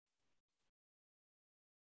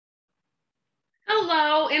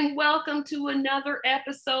Hello and welcome to another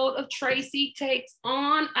episode of Tracy Takes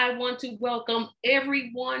On. I want to welcome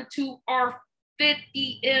everyone to our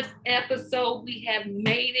 50th episode. We have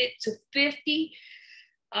made it to 50.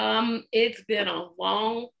 It's been a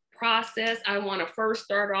long process. I want to first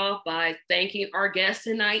start off by thanking our guest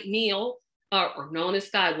tonight, Neil, or known as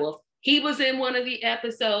Skywolf. He was in one of the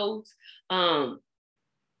episodes, and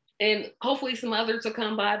hopefully some others will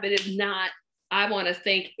come by, but if not, I want to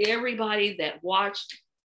thank everybody that watched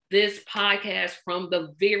this podcast from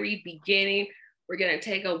the very beginning. We're going to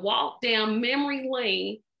take a walk down memory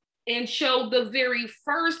lane and show the very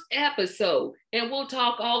first episode, and we'll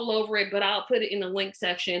talk all over it, but I'll put it in the link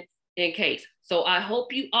section in case. So I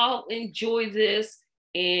hope you all enjoy this,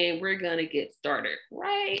 and we're going to get started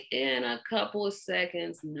right in a couple of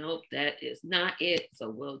seconds. Nope, that is not it. So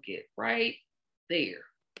we'll get right there.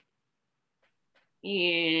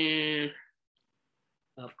 And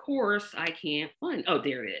of course, I can't find. Oh,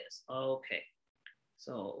 there it is. Okay.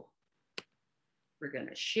 So we're going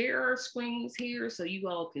to share our screens here so you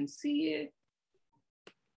all can see it.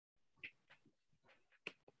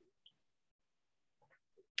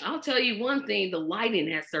 I'll tell you one thing, the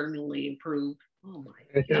lighting has certainly improved. Oh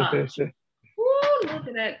my gosh. Woo, look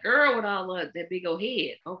at that girl with all that big old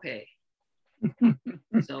head. Okay.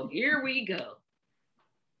 So here we go.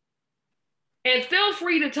 And feel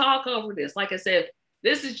free to talk over this. Like I said,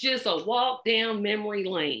 this is just a walk down memory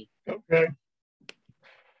lane. Okay.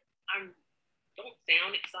 I don't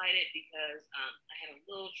sound excited because I had a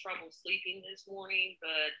little trouble sleeping this morning,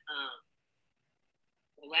 but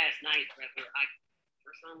last night rather, I for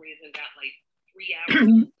some reason got like 3 hours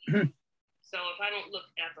of sleep. So if I don't look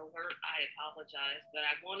at the alert, I apologize. But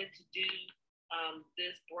I wanted to do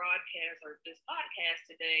this broadcast or this podcast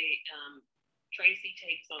today. Tracy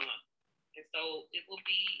Takes On. And so it will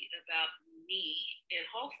be about me and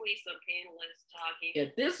hopefully some panelists talking. Yeah,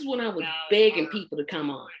 this is when I was begging people to come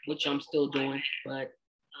on, which I'm still doing, but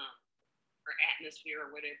or atmosphere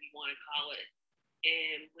or whatever you want to call it.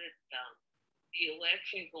 And with the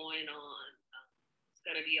election going on, it's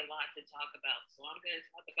going to be a lot to talk about. So I'm going to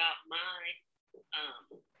talk about my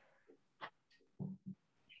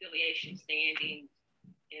affiliation standing,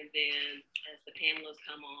 and then as the panelists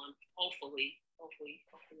come on, hopefully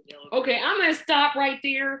okay, I'm going to stop right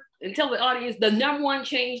there and tell the audience the number one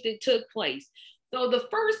change that took place. So the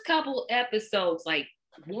first couple episodes, like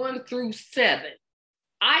 1 through 7,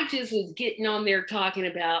 I just was getting on there talking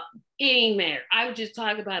about any matter. I would just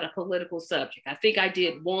talk about a political subject. I think I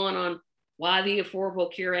did one on why the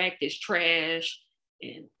Affordable Care Act is trash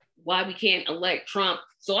and why we can't elect Trump.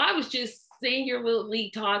 So I was just singularly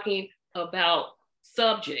talking about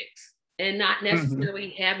subjects and not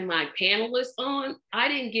necessarily having my panelists on. I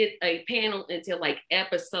didn't get a panel until like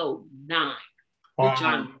episode 9, which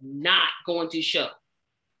I'm not going to show.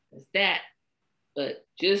 It's that. But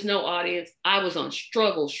just know, audience, I was on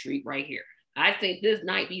Struggle Street right here. I think this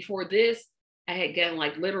night before this, I had gotten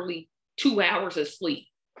like literally 2 hours of sleep.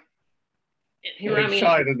 And here I'm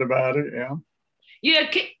excited about it, yeah.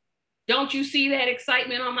 Yeah, don't you see that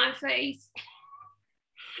excitement on my face?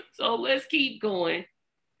 So let's keep going.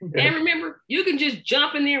 Okay. And remember, you can just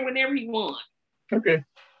jump in there whenever you want. Okay.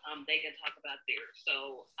 They can talk about theirs.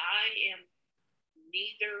 So I am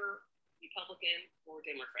neither Republican or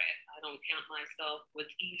Democrat. I don't count myself with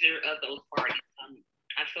either of those parties.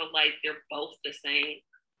 I feel like they're both the same.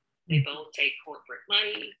 They both take corporate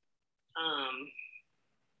money.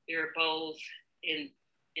 They're both in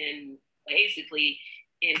basically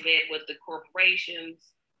in bed with the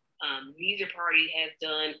corporations. Neither party has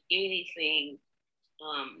done anything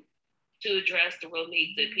to address the real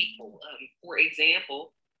needs of people. For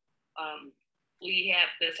example, we have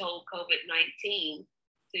this whole COVID-19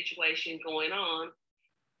 situation going on,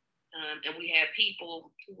 and we have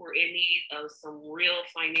people who are in need of some real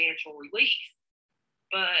financial relief,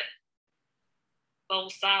 but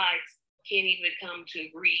both sides can't even come to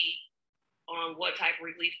agree on what type of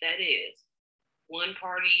relief that is. One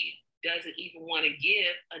party doesn't even want to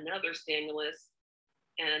give another stimulus,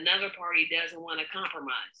 and another party doesn't want to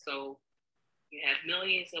compromise. So you have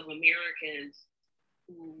millions of Americans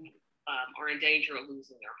who are in danger of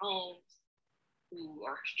losing their homes, who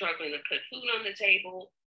are struggling to put food on the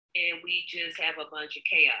table, and we just have a bunch of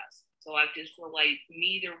chaos. So I just feel like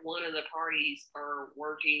neither one of the parties are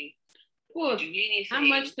working to do anything. How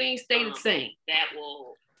much things stay the same? That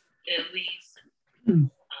will at least...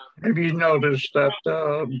 Have you noticed that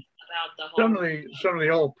some of the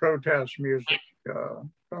old protest music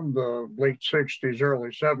from the late 60s, early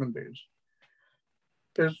 70s,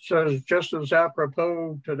 it's just as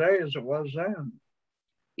apropos today as it was then.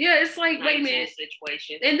 Yeah, it's like, wait a minute.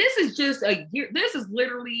 Situation. And this is just a year. This is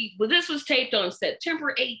literally, well, this was taped on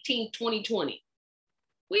September 18th, 2020.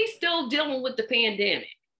 We still dealing with the pandemic.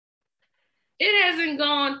 It hasn't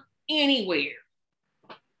gone anywhere.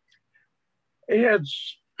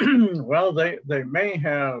 It's, well, they may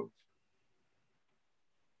have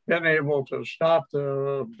been able to stop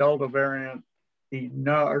the Delta variant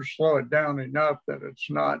enough or slow it down enough that it's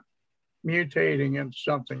not mutating into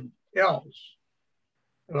something else.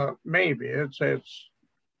 Maybe it's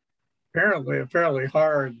apparently a fairly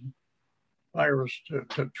hard virus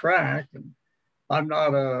to track, and I'm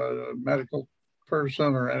not a medical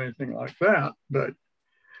person or anything like that, but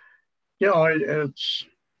you know,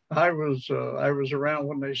 I was around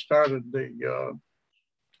when they started the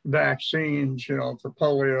vaccines, you know, for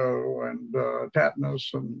polio and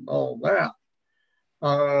tetanus and all that.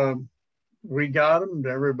 We got them.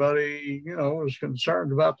 Everybody, you know, was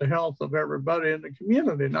concerned about the health of everybody in the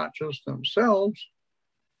community, not just themselves.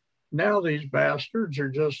 Now these bastards are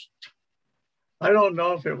just, I don't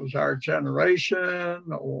know if it was our generation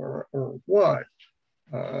or what.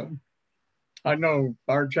 I know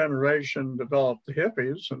our generation developed the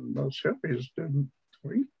hippies, and those hippies didn't.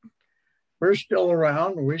 We're still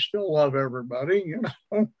around, and we still love everybody, you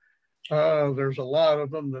know. There's a lot of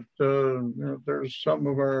them that you know, there's some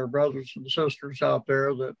of our brothers and sisters out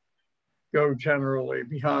there that go generally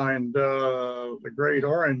behind the great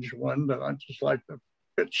orange one that I just like to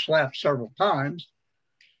bitch slap several times.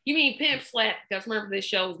 You mean pimp slap? Because remember, this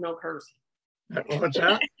show is no cursing. What's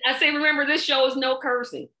that? I say, remember, this show is no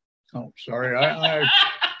cursing. Oh, sorry. I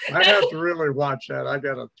have to really watch that. I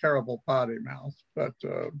got a terrible potty mouth, but.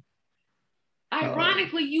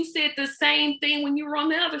 Ironically, you said the same thing when you were on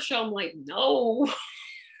the other show. I'm like, no,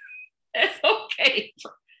 that's okay.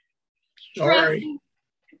 Sorry.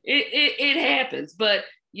 It happens, but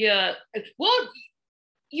yeah. Well,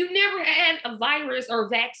 you never had a virus or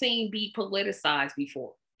vaccine be politicized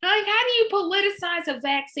before. Like, how do you politicize a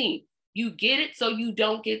vaccine? You get it so you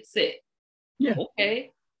don't get sick. Yeah.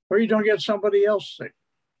 Okay. Or you don't get somebody else sick.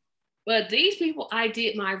 But these people, I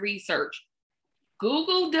did my research.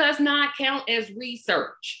 Google does not count as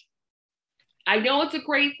research. I know it's a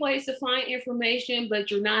great place to find information,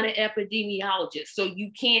 but you're not an epidemiologist, so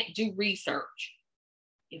you can't do research.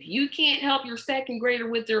 If you can't help your second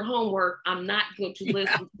grader with their homework, I'm not going to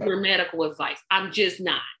listen to your medical advice. I'm just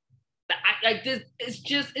not.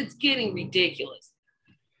 It's getting ridiculous.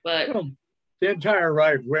 But well, the entire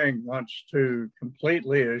right wing wants to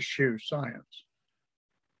completely eschew science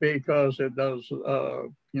because it does,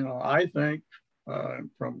 you know, I think,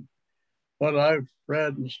 from what I've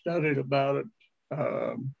read and studied about it,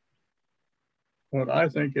 what I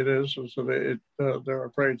think it is that they're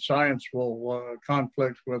afraid science will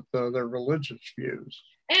conflict with their religious views.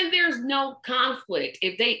 And there's no conflict.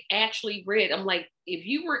 If they actually read, I'm like, if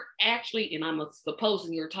you were actually, and I'm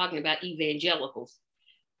supposing you're talking about evangelicals,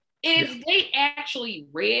 if they actually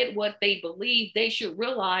read what they believe, they should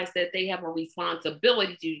realize that they have a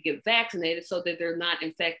responsibility to get vaccinated so that they're not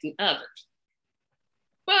infecting others.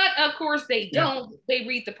 But of course they don't. They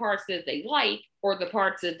read the parts that they like or the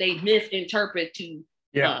parts that they misinterpret to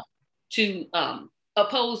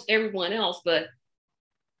oppose everyone else. But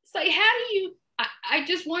it's like, how do you? I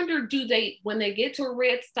just wonder, do they, when they get to a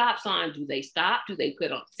red stop sign, do they stop? Do they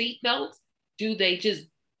put on seatbelts? Do they just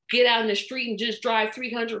get out in the street and just drive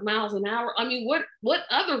 300 miles an hour? I mean, what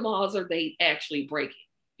other laws are they actually breaking?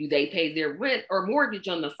 Do they pay their rent or mortgage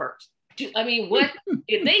on the first? What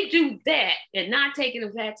if they do that and not taking a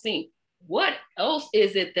vaccine? What else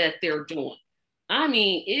is it that they're doing? I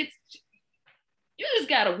mean, you just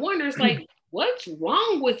gotta wonder. It's like, what's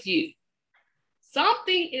wrong with you?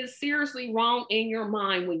 Something is seriously wrong in your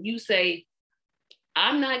mind when you say,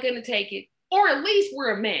 I'm not gonna take it, or at least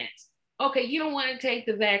wear a mask. Okay, you don't want to take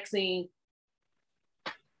the vaccine.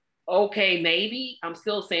 Okay, maybe. I'm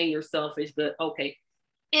still saying you're selfish, but okay.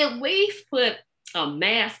 At least put a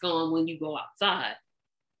mask on when you go outside.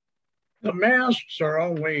 The masks are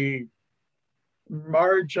only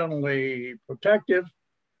marginally protective,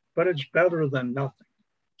 but it's better than nothing.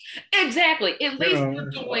 Exactly. At least you're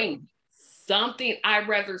doing something. I'd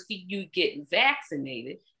rather see you get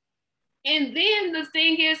vaccinated. And then the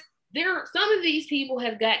thing is, some of these people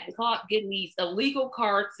have gotten caught getting these illegal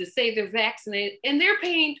cards to say they're vaccinated, and they're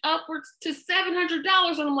paying upwards to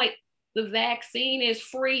 $700. And I'm like, the vaccine is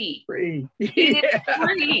free. Free. It is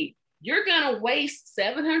free. You're gonna waste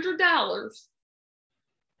 $700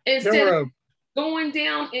 instead of going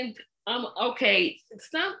down and okay.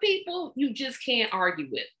 Some people you just can't argue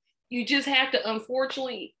with. You just have to,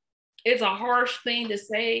 unfortunately, it's a harsh thing to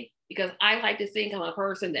say because I like to think I'm a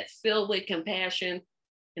person that's filled with compassion.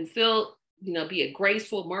 and still, be a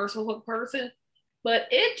graceful, merciful person. But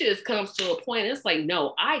it just comes to a point, it's like,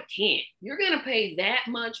 no, I can't. You're going to pay that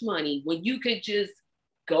much money when you could just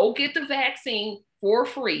go get the vaccine for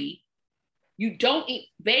free. You don't,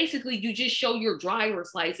 basically, you just show your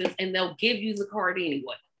driver's license and they'll give you the card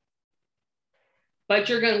anyway. But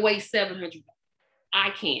you're going to waste $700.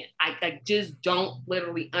 I can't. I just don't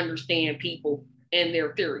literally understand people and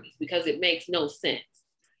their theories because it makes no sense.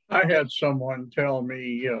 I had someone tell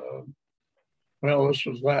me, well, this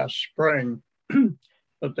was last spring,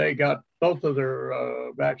 but they got both of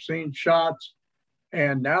their vaccine shots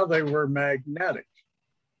and now they were magnetic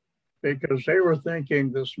because they were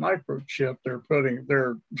thinking this microchip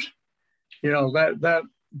that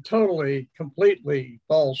totally, completely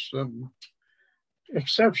false and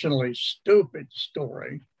exceptionally stupid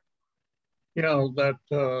story, that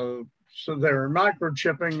so they're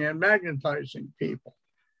microchipping and magnetizing people.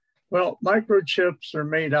 Well, microchips are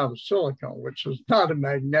made out of silicone, which is not a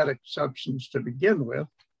magnetic substance to begin with.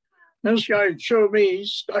 This guy showed me, he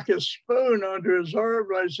stuck a spoon under his arm.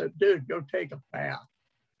 I said, dude, go take a bath.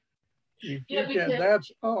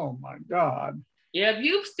 That's, oh my God. Yeah,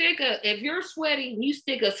 if you're sweating, you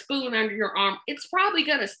stick a spoon under your arm, it's probably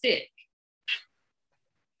going to stick.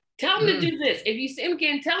 Tell him to do this. If you see him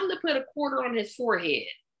again, tell him to put a quarter on his forehead.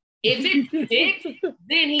 If it sticks,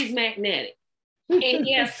 then he's magnetic. And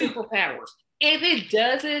he has superpowers. If it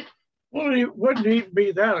doesn't, well, it wouldn't even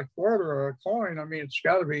be that a quarter or a coin. I mean, it's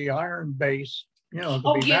got to be iron based, to be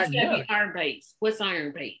magnetic. It's got to be iron based. What's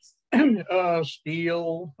iron based?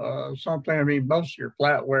 Steel, something. I mean, most of your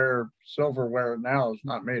flatware, silverware now is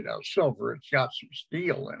not made out of silver. It's got some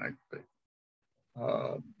steel in it. But,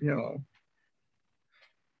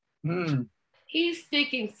 He's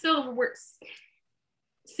sticking silverware.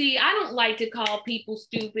 See, I don't like to call people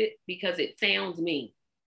stupid because it sounds mean.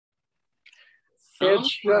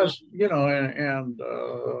 It's just, and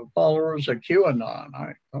followers of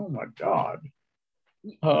QAnon. Oh my God.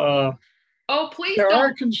 Please there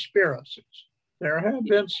are conspiracies. There have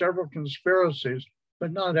been several conspiracies,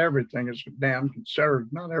 but not everything is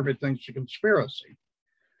not everything's a conspiracy.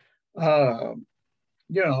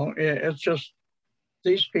 It's just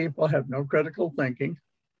these people have no critical thinking.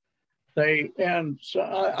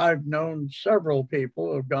 I've known several people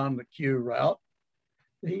who have gone the Q route.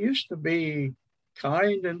 They used to be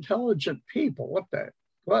kind, intelligent people.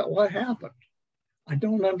 What happened? I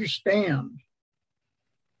don't understand.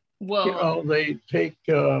 Well, they take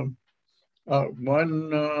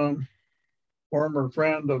one former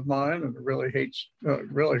friend of mine, and it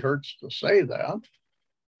really hurts to say that.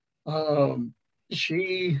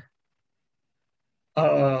 She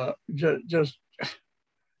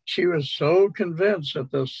she was so convinced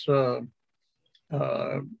that this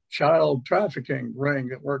child trafficking ring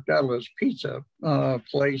that worked out of this pizza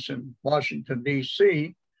place in Washington,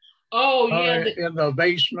 D.C. Oh, yeah. In the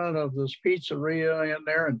basement of this pizzeria in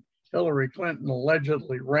there, and Hillary Clinton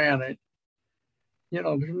allegedly ran it.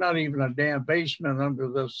 There's not even a damn basement under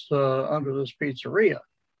this pizzeria.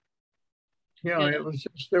 It was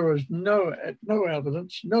just, there was no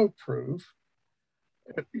evidence, no proof,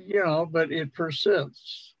 but it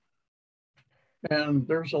persists. And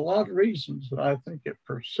there's a lot of reasons that I think it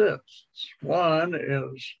persists. One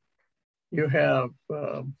is you have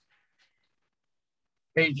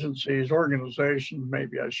agencies, organizations,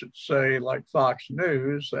 maybe I should say, like Fox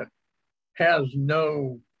News, that has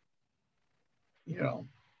no, you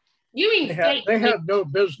mean they have no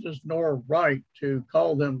business nor right to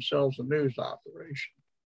call themselves a news operation.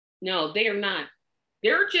 No, they are not.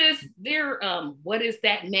 They're what is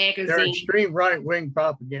that magazine? They're extreme right-wing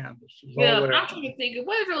propagandists. Yeah, I'm trying to think of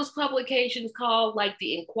what are those publications called, like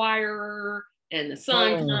the Inquirer and the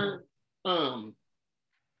Sun.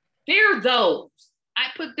 They're those. I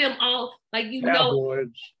put them all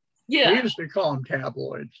tabloids. Yeah, we used to call them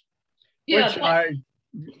tabloids. Yeah,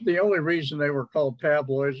 the only reason they were called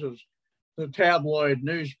tabloids is the tabloid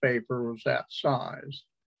newspaper was that size.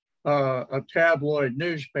 A tabloid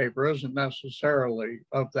newspaper isn't necessarily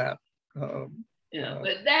of that. But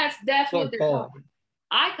that's what they're called.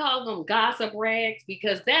 I call them gossip rags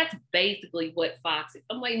because that's basically what Fox is.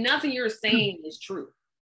 I'm like, nothing you're saying is true.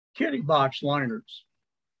 Kitty box liners.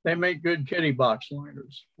 They make good kitty box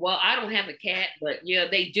liners. Well, I don't have a cat, but yeah,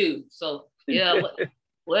 they do. So yeah,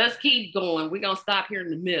 let's keep going. We're gonna stop here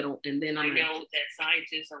in the middle, and then I know that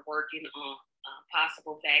scientists are working on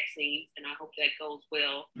possible vaccines, and I hope that goes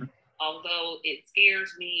well. Although it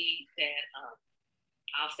scares me that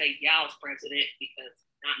I'll say y'all's president because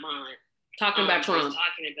not mine. Talking about Trump.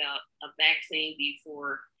 Talking about a vaccine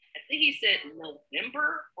before, I think he said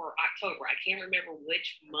November or October. I can't remember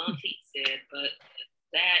which month he said, but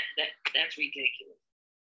That's ridiculous.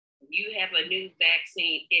 When you have a new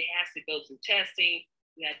vaccine, it has to go through testing.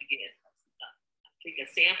 You have to get I think a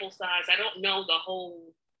sample size. I don't know the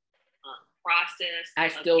whole process. I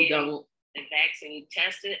still don't. The vaccine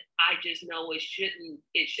tested. I just know it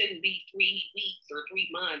shouldn't be 3 weeks or 3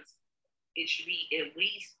 months. It should be at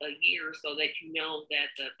least a year so that you know that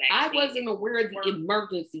the vaccine. I wasn't aware of the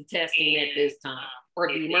emergency testing at this time or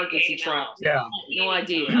the emergency trials. Yeah. No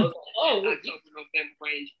idea. I was like, oh, October, November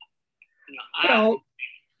range. Well,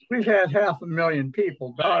 we've had 500,000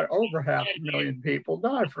 people die, over 500,000 people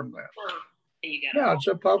die from this. Yeah, it's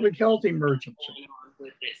a public health emergency.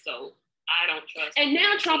 With it, so I don't trust. And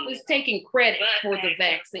now Trump is taking credit for the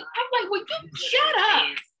vaccine. I'm like, well, you shut up.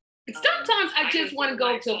 Sometimes I just want to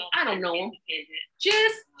go to, I don't know him.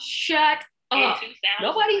 Just shut up.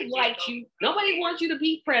 Nobody likes you. Nobody wants you to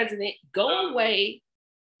be president. Go away.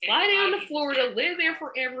 Fly down to Florida, live there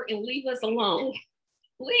forever, and leave us alone.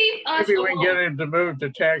 Leave us Maybe alone. we can get him to move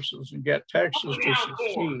to Texas and get Texas to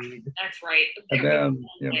secede. That's right. And then,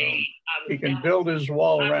 he can build his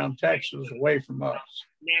wall around Texas away from us.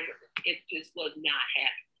 Never. It just was not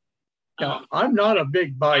Yeah, happening. I'm not a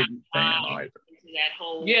big Biden fan either. That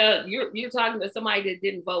whole you're talking to somebody that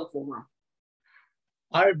didn't vote for him.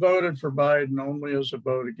 I voted for Biden only as a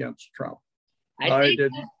vote against Trump. I think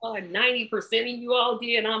that's 90% of you all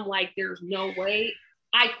did. And I'm like, there's no way.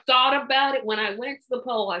 I thought about it when I went to the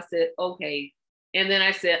poll. I said, okay. And then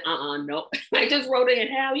I said, no. I just wrote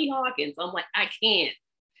in Howie Hawkins. I'm like, I can't.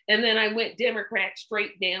 And then I went Democrat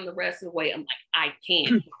straight down the rest of the way. I'm like, I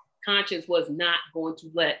can't. Conscience was not going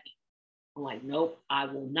to let me. I'm like, nope, I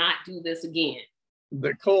will not do this again.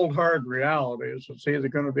 The cold hard reality is it's either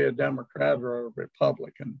going to be a Democrat or a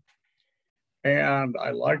Republican. And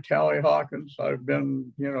I liked Howie Hawkins. I've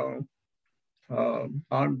been,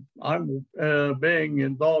 I'm being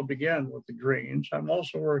involved again with the Greens. I'm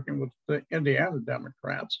also working with the Indiana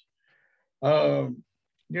Democrats. It's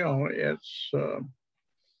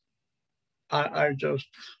I just.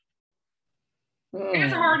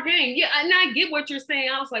 It's a hard game. Yeah, and I get what you're saying.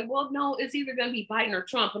 I was like, well, no, it's either going to be Biden or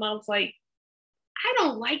Trump. And I was like, I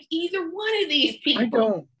don't like either one of these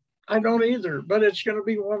people. I don't either, but it's going to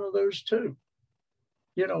be one of those two,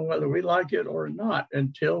 whether we like it or not,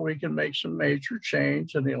 until we can make some major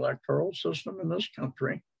change in the electoral system in this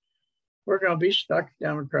country. We're going to be stuck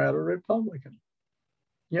Democrat or Republican.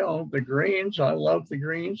 The Greens, I love the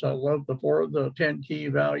Greens. I love the 10 key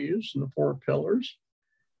values and the 4 pillars.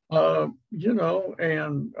 And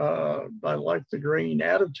I like the Green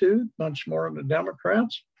attitude much more than the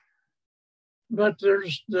Democrats. But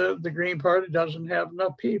there's the Green Party doesn't have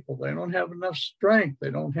enough people. They don't have enough strength. They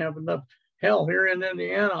don't have enough. Hell, here in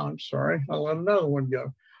Indiana, I'm sorry, I'll let another one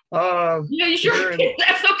go. Yeah, you sure?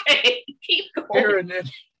 That's okay. Keep going.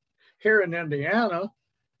 Here in Indiana,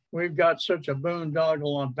 we've got such a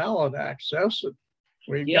boondoggle on ballot access that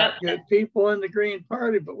we've got good people in the Green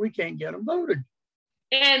Party, but we can't get them voted.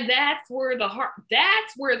 And that's where the hard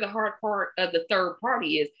part of the third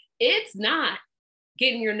party is. It's not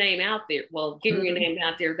getting your name out there. Well, getting your name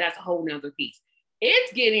out there, that's a whole nother piece.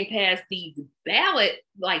 It's getting past the ballot,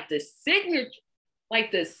 like the signature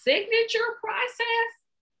process.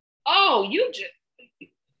 Oh, you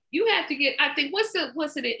have to get, I think, what's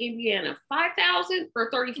it in Indiana? 5,000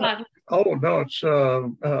 or 35? Oh no, it's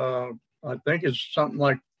I think it's something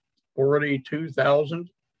like 42,000.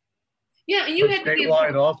 Yeah, and you have to get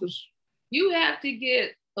statewide office. You have to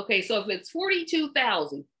get, okay, so if it's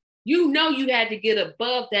 42,000, you had to get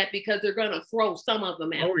above that because they're going to throw some of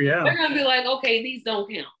them out. Oh, yeah. They're going to be like, okay, these don't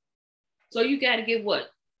count. So you got to get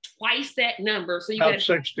what? Twice that number. So you got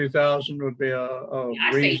 60,000 would be a reasonable.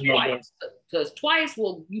 I say twice, because twice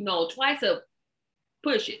will, twice will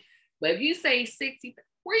push it. But if you say 60,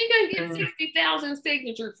 where are you going to get 60,000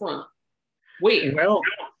 signatures from? Where? Well,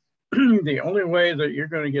 the only way that you're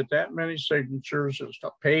going to get that many signatures is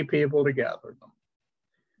to pay people to gather them.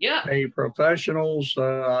 Yeah. Pay professionals.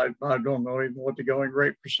 I don't know even what the going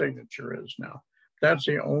rate per signature is now. That's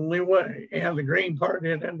the only way. And the Green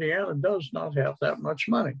Party in Indiana does not have that much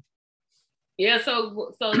money. Yeah,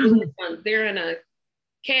 so they're in a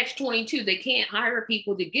catch-22. They can't hire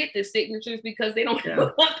people to get the signatures because they don't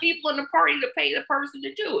want people in the party to pay the person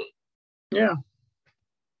to do it. Yeah.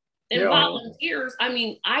 And volunteers, I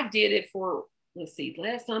mean, I did it for, let's see,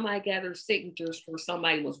 last time I gathered signatures for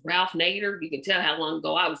somebody was Ralph Nader. You can tell how long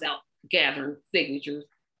ago I was out gathering signatures.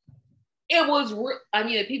 It was,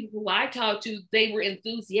 the people who I talked to, they were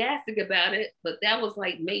enthusiastic about it, but that was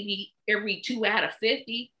like maybe every 2 out of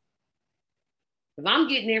 50. If I'm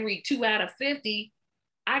getting every 2 out of 50,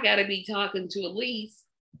 I got to be talking to at least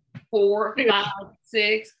 4, 5,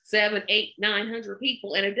 6, 7, 8, 900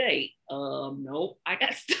 people in a day. Nope, I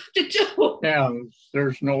got stuff to do. Yeah,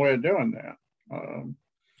 there's no way of doing that.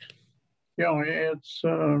 It's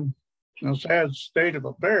a sad state of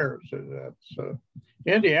affairs.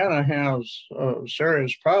 Indiana has a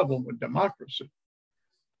serious problem with democracy.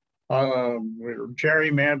 We're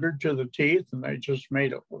gerrymandered to the teeth, and they just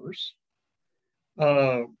made it worse.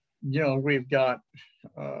 We've got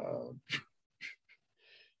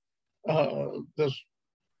this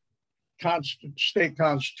state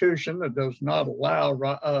constitution that does not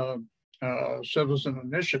allow citizen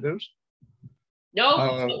initiatives.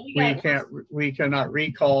 No, we cannot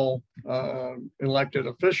recall elected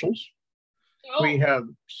officials. No. We have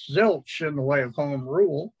zilch in the way of home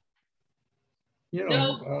rule. We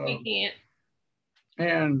can't.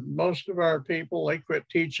 And most of our people, they quit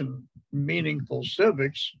teaching meaningful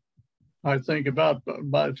civics. I think about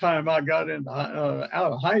by the time I got into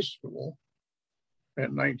out of high school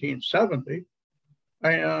in 1970,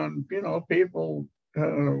 and people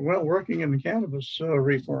working in the cannabis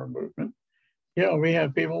reform movement. We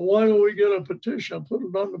have people, why don't we get a petition and put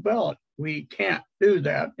it on the ballot? We can't do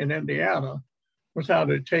that in Indiana without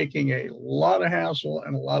it taking a lot of hassle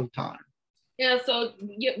and a lot of time. Yeah, so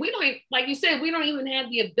we don't, like you said, we don't even have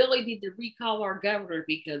the ability to recall our governor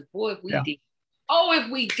because, boy, if we did. Oh, if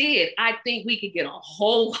we did, I think we could get a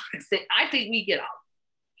whole lot of things. I think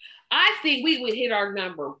we would hit our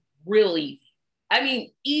number really easy. I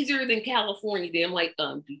mean, easier than California did. I'm like,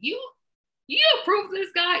 do you approve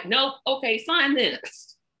this guy? No. Okay, sign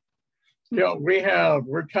this.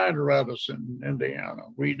 We're kind of reticent in Indiana.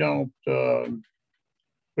 We don't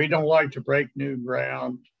like to break new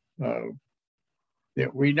ground.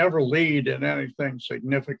 We never lead in anything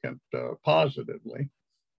significant positively.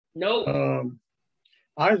 No.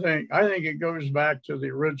 I think it goes back to the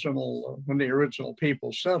original when the original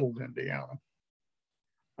people settled Indiana.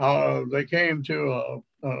 They came to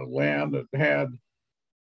a land that had,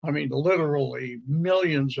 literally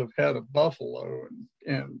millions of head of buffalo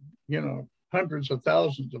and hundreds of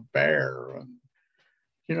thousands of bear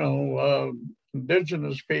and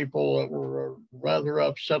indigenous people that were rather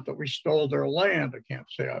upset that we stole their land. I can't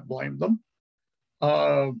say I blame them.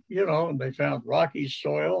 And they found rocky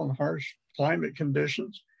soil and harsh climate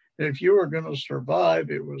conditions. And if you were going to survive,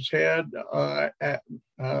 it was head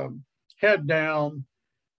down,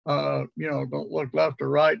 don't look left or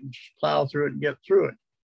right and just plow through it and get through it.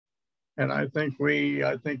 And I think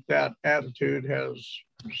that attitude has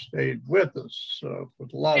stayed with us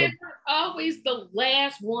with a lot of. We're always the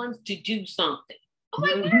last ones to do something. I'm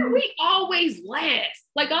like, why are we always last?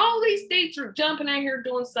 Like all these states are jumping out here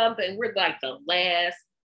doing something, and we're like the last.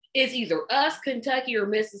 It's either us, Kentucky, or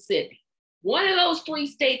Mississippi. One of those 3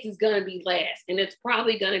 states is going to be last, and it's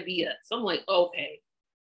probably going to be us. I'm like, okay.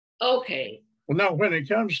 Well, now when it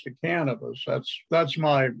comes to cannabis, that's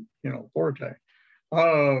my forte.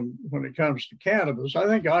 When it comes to cannabis, I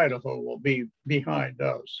think Idaho will be behind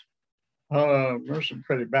us. There's some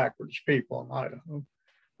pretty backwards people in Idaho.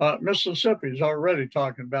 Mississippi is already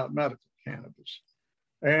talking about medical cannabis.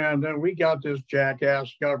 And then we got this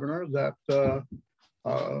jackass governor that, that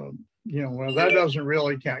doesn't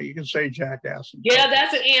really count. You can say jackass. Yeah,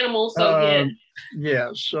 that's an animal. So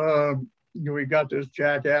yes. We got this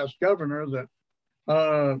jackass governor that,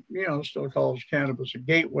 still calls cannabis a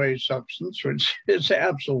gateway substance, which is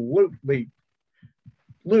absolutely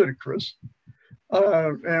ludicrous.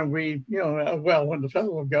 And we, when the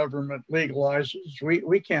federal government legalizes,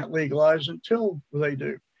 we can't legalize until they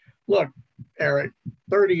do. Look, Eric,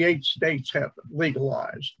 38 states have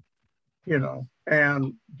legalized, and,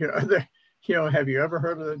 have you ever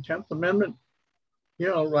heard of the 10th Amendment?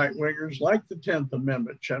 Right wingers like the 10th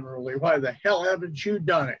Amendment generally. Why the hell haven't you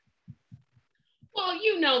done it? Well,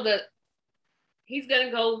 that he's going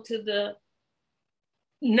to go to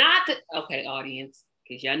audience,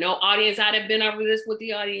 because y'all know audience, I'd have been over this with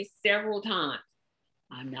the audience several times.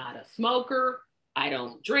 I'm not a smoker. I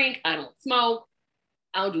don't drink. I don't smoke.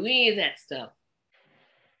 I don't do any of that stuff.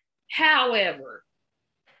 However,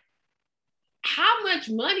 how much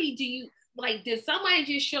money do you, did somebody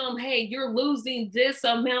just show him, hey, you're losing this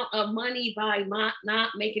amount of money by not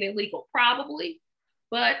making it legal? Probably.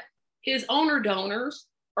 But his owner donors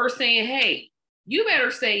are saying, hey, you better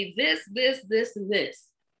say this, this, this, and this,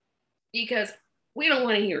 because we don't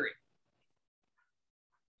want to hear it.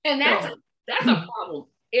 And that's a problem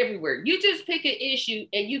everywhere. You just pick an issue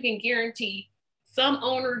and you can guarantee some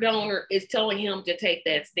owner donor is telling him to take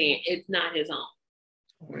that stand. It's not his own.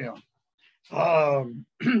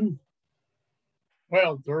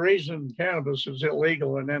 Well, the reason cannabis is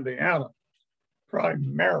illegal in Indiana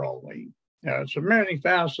primarily Yeah, it's a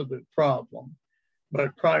many-faceted problem,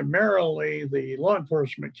 but primarily the law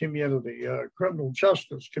enforcement community, criminal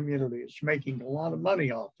justice community is making a lot of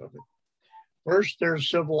money off of it. First, there's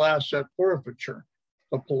civil asset forfeiture.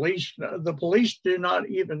 The police do not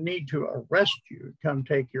even need to arrest you to come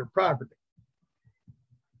take your property.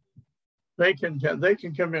 They can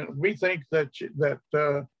come in. We think that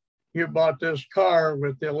you bought this car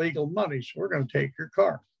with illegal money, so we're going to take your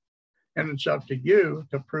car, and it's up to you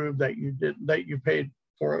to prove that you paid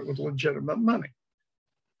for it with legitimate money.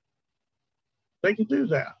 They can do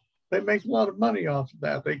that. They make a lot of money off of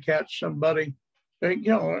that. They catch somebody, and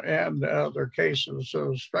their case is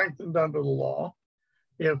strengthened under the law.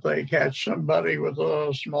 If they catch somebody with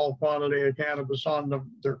a small quantity of cannabis on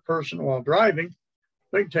their person while driving,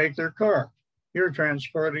 they take their car. You're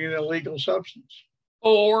transporting an illegal substance.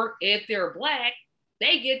 Or if they're Black,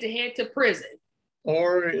 they get to head to prison.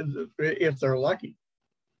 Or if they're lucky.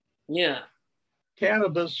 Yeah.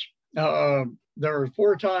 Cannabis, there are roughly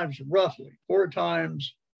four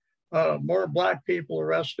times more Black people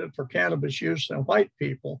arrested for cannabis use than white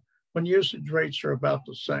people, when usage rates are about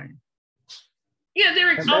the same. Yeah,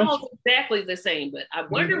 they're almost exactly the same, but I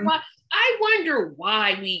wonder why. I wonder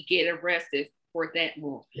why we get arrested for that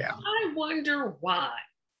more. Yeah. I wonder why.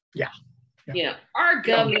 Yeah. Our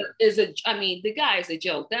governor is the guy is a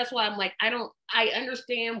joke. That's why I'm like, I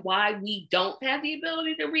understand why we don't have the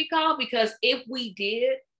ability to recall, because if we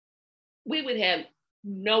did, we would have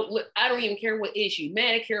I don't even care what issue,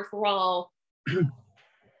 Medicare for all,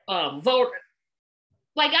 voter.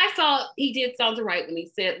 Like, I saw he did something right when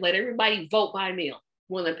he said, let everybody vote by mail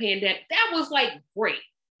when the pandemic, that was like great.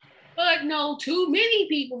 But no, too many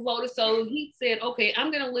people voted. So he said, okay,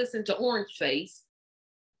 I'm going to listen to Orange Face,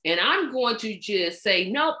 and I'm going to just say,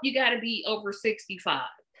 nope, you got to be over 65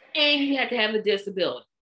 and you have to have a disability.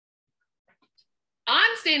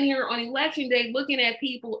 I'm sitting here on election day looking at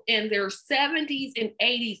people in their 70s and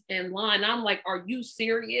 80s in line. I'm like, are you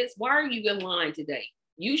serious? Why are you in line today?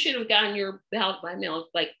 You should have gotten your ballot by mail.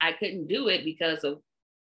 Like, I couldn't do it because of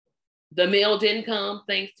the mail didn't come,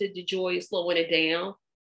 thanks to DeJoy slowing it down,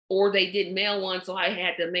 or they didn't mail one, so I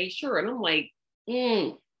had to make sure. And I'm like,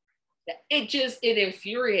 it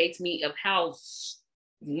infuriates me of how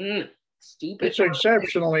stupid. It's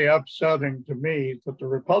exceptionally upsetting to me that the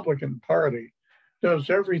Republican Party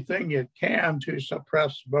does everything it can to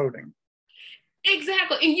suppress voting.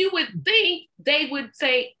 Exactly. And you would think they would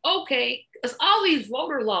say, okay, because all these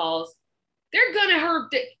voter laws, they're going to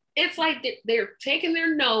hurt. It's like they're taking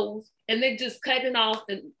their nose and they're just cutting off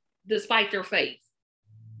and despite their face.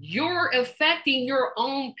 You're affecting your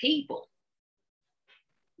own people.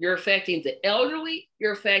 You're affecting the elderly.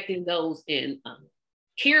 You're affecting those in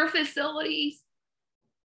care facilities.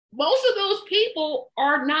 Most of those people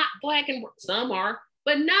are not Black and some are,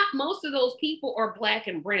 but not most of those people are Black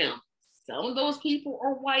and brown. Some of those people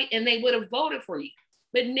are white and they would have voted for you.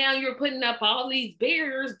 But now you're putting up all these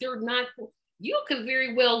barriers. They're not, you could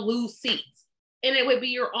very well lose seats and it would be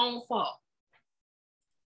your own fault.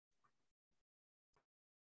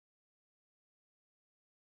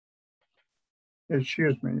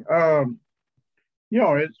 Excuse me.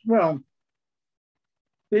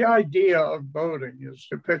 The idea of voting is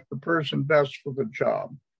to pick the person best for the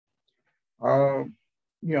job.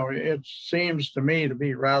 It seems to me to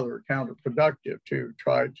be rather counterproductive to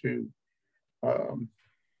try to,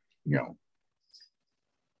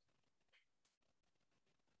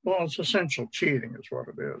 it's essential cheating is what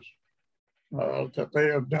it is that they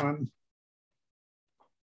have done.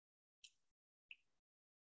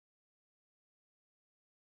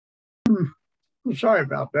 Sorry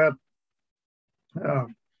about that.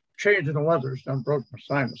 Changing the weather's done broke my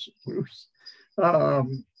sinuses loose. But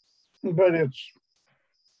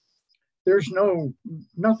there's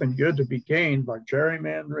nothing good to be gained by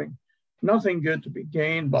gerrymandering, nothing good to be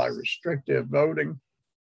gained by restrictive voting.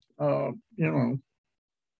 I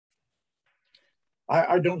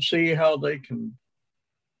don't see how they can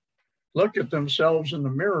look at themselves in the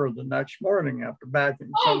mirror the next morning after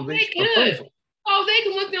backing some of these proposals. Oh, they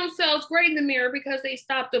can look themselves great in the mirror because they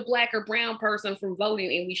stopped a Black or brown person from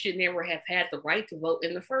voting, and we should never have had the right to vote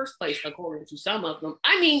in the first place, according to some of them.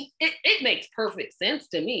 I mean, it makes perfect sense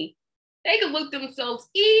to me. They could look themselves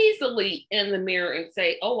easily in the mirror and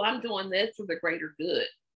say, oh, I'm doing this for the greater good.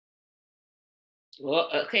 Well,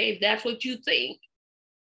 okay, if that's what you think.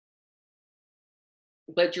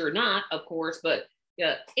 But you're not, of course. But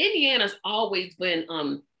yeah, Indiana's always been,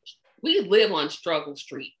 we live on Struggle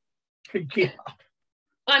Street. Yeah.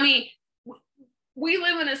 I mean, we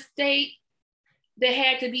live in a state that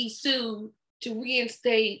had to be sued to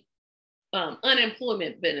reinstate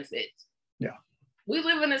unemployment benefits. Yeah. We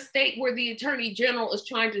live in a state where the attorney general is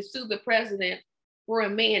trying to sue the president for a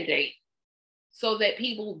mandate so that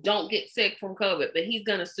people don't get sick from COVID, but he's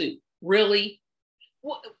going to sue. Really?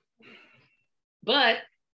 But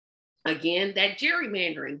again, that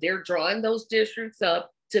gerrymandering, they're drawing those districts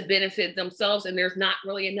up to benefit themselves, and there's not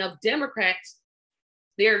really enough Democrats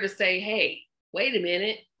there to say, hey, wait a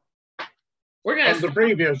minute. We're going to... the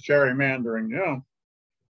previous gerrymandering, yeah.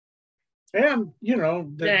 And, you know,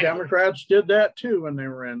 the Democrats did that too when they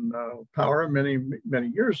were in power many, many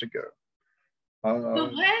years ago. The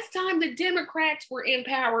last time the Democrats were in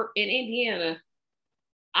power in Indiana,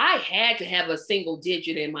 I had to have a single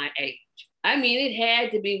digit in my age. I mean, it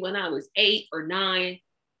had to be when I was 8 or 9.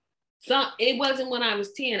 It wasn't when I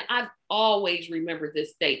was 10. I've always remembered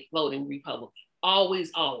this state voting Republican.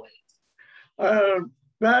 Always, always.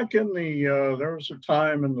 Back in the, there was a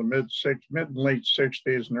time in the mid and late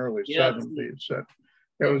 60s and early 70s that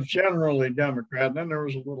it was generally Democrat. And then there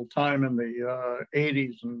was a little time in the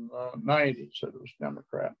 80s and 90s that it was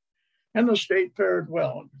Democrat. And the state fared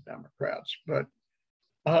well under Democrats. But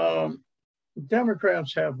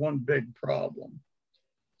Democrats have one big problem.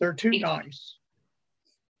 They're too nice.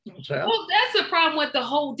 What's that? Well, that's the problem with the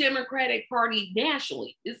whole Democratic Party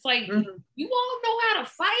nationally. It's like, you all know how to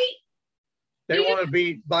fight. They want to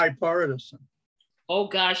be bipartisan. Oh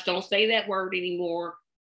gosh, don't say that word anymore.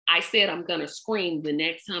 I said I'm going to scream the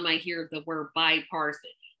next time I hear the word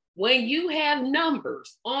bipartisan. When you have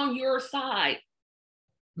numbers on your side,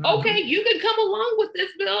 okay, you can come along with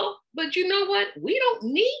this bill, but you know what? We don't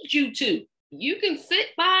need you to. You can sit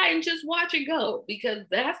by and just watch it go, because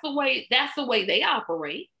that's the way they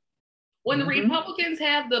operate. When the Republicans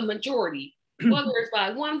have the majority, whether it's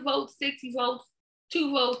by 1 vote, 60 votes,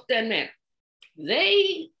 2 votes, doesn't matter.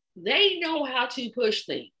 They know how to push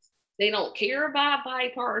things. They don't care about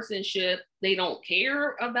bipartisanship. They don't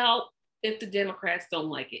care about if the Democrats don't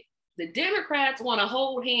like it. The Democrats want to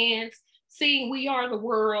hold hands, sing "We Are the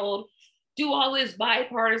World," do all this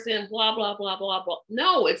bipartisan blah, blah, blah, blah, blah.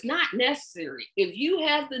 No, it's not necessary. If you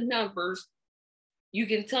have the numbers, you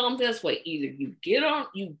can tell them this way: either you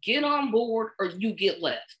get on board or you get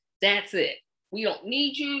left. That's it. We don't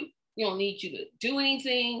need you. We don't need you to do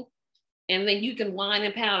anything. And then you can whine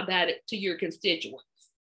and pout about it to your constituents,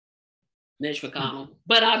 Mitch McConnell.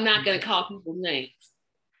 But I'm not going to call people's names.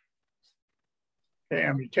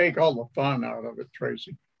 Damn, you take all the fun out of it,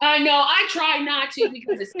 Tracy. I know. I try not to,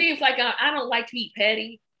 because it seems like I don't like to be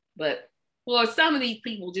petty. But, well, some of these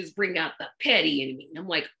people just bring out the petty in me. I'm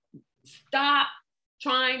like, stop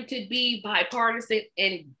trying to be bipartisan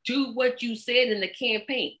and do what you said in the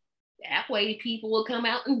campaign. That way people will come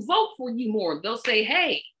out and vote for you more. They'll say,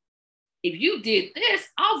 hey, if you did this,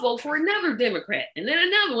 I'll vote for another Democrat, and then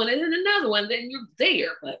another one, and then another one, then you're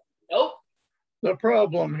there. But nope. The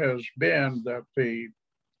problem has been that the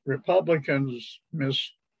Republicans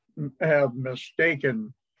have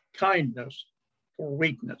mistaken kindness for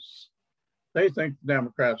weakness. They think the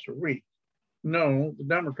Democrats are weak. No, the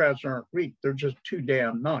Democrats aren't weak. They're just too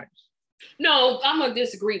damn nice. No, I'm going to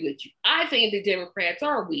disagree with you. I think the Democrats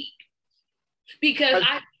are weak, because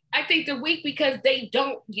I think they're weak because they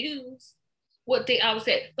don't use what they always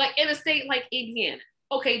said. Like in a state like Indiana,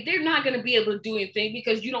 okay, they're not going to be able to do anything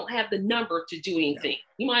because you don't have the number to do anything.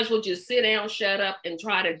 You might as well just sit down, shut up, and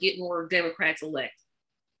try to get more Democrats elected.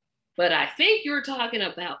 But I think you're talking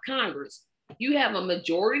about Congress. You have a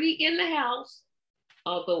majority in the House,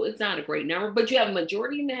 although it's not a great number, but you have a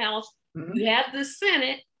majority in the House. You have the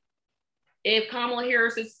Senate, if Kamala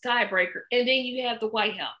Harris is the tiebreaker, and then you have the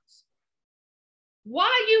White House.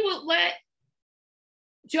 Why you would let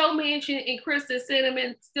Joe Manchin and Kristen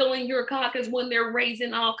Sinema still in your caucus when they're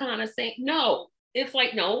raising all kind of things? No, it's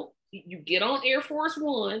like, no, you get on Air Force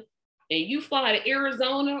One and you fly to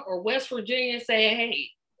Arizona or West Virginia and say, hey,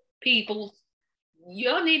 people,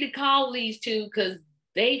 y'all need to call these two because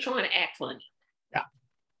they trying to act funny.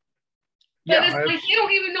 But it's like, you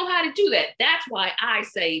don't even know how to do that. That's why I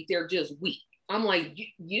say they're just weak. I'm like,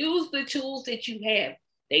 use the tools that you have.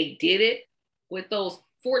 They did it with those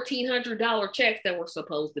 $1,400 checks that were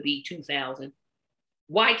supposed to be $2,000.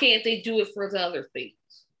 Why can't they do it for the other things?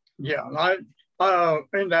 Yeah,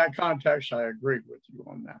 in that context, I agree with you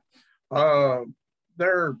on that.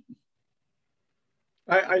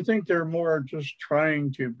 I think they're more just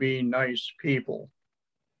trying to be nice people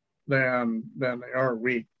than they are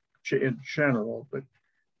weak in general. But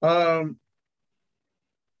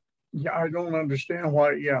yeah, I don't understand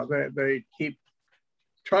why. Yeah, they keep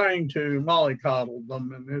trying to mollycoddle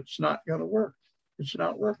them, and it's not going to work. It's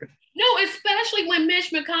not working. No, especially when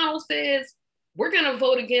Mitch McConnell says, we're going to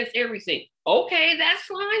vote against everything. Okay, that's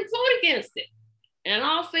fine. Vote against it. and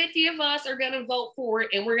all 50 of us are going to vote for it,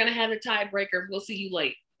 and we're going to have a tiebreaker. We'll see you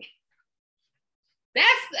later.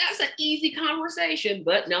 That's an easy conversation.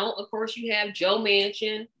 But no, of course, you have Joe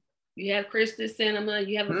Manchin, you have Kristen Sinema,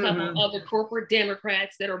 you have a couple other corporate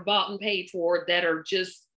Democrats that are bought and paid for that are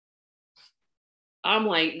just, I'm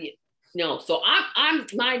like, no. So I'm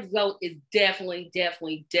my vote is definitely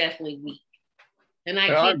weak. And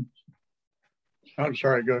I'm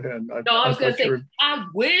sorry, go ahead. I was going to say, I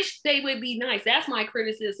wish they would be nice. That's my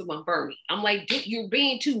criticism of Bernie. I'm like, you're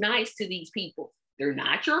being too nice to these people. They're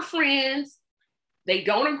not your friends. They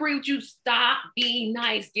don't agree with you. Stop being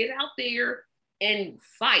nice. Get out there and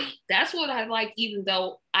fight. That's what I like, even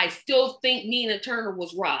though I still think Nina Turner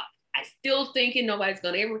was robbed. I still thinking nobody's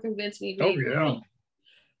going to ever convince me. Oh, yeah.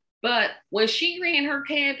 But when she ran her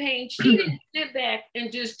campaign, she didn't sit back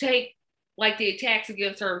and just take like the attacks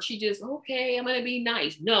against her. She just, okay, I'm going to be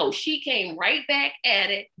nice. No, she came right back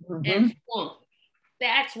at it and swung.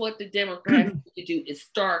 That's what the Democrats need to do, is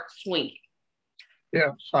start swinging.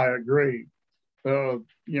 Yes, I agree. You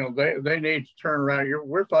know, they need to turn around here.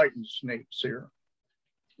 We're fighting snakes here.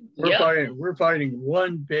 We're fighting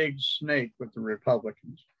one big snake with the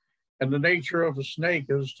Republicans. And the nature of a snake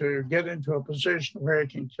is to get into a position where it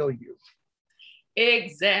can kill you.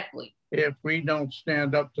 Exactly. If we don't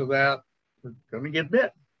stand up to that, we're going to get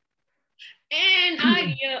bit. And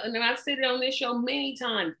I've said it on this show many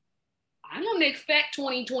times, I don't expect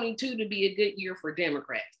 2022 to be a good year for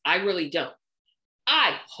Democrats. I really don't.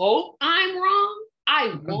 I hope I'm wrong.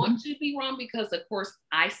 I want to be wrong because, of course,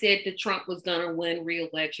 I said that Trump was going to win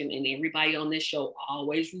re-election, and everybody on this show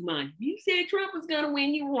always reminds me, you said Trump was going to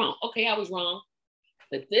win, you were wrong. Okay, I was wrong.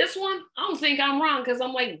 But this one, I don't think I'm wrong because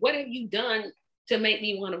I'm like, what have you done to make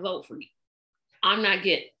me want to vote for you? I'm not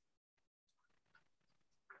getting it.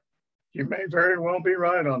 You may very well be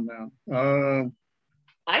right on that.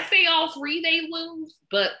 I say all three they lose,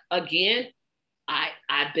 but again,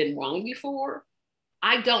 I've been wrong before.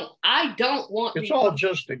 I don't want. It's all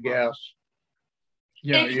just a guess.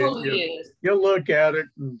 Yeah, you look at it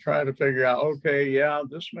and try to figure out, okay, yeah,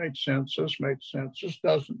 this makes sense. This makes sense. This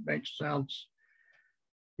doesn't make sense.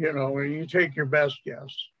 You know, and you take your best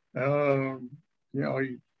guess. You know,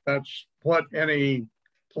 that's what any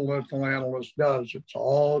political analyst does. It's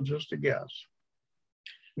all just a guess.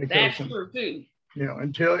 Because, that's true too. You know,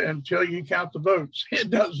 until you count the votes, it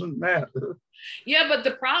doesn't matter. Yeah, but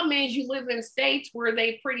the problem is you live in states where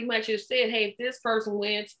they pretty much have said, hey, if this person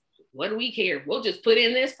wins, what do we care? We'll just put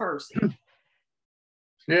in this person.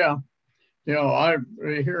 Yeah. You know,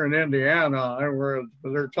 here in Indiana, where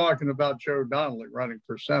they're talking about Joe Donnelly running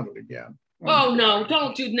for Senate again. Oh, no,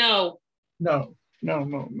 don't you know? No.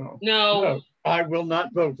 I will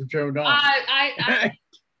not vote for Joe Donnelly.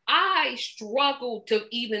 I struggled to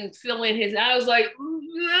even fill in his. I was like,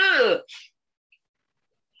 ugh.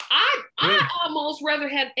 I almost rather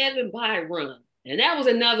have Evan Bayh run, and that was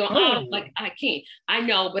another. Like, I can't. I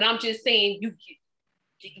know, but I'm just saying,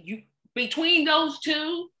 you between those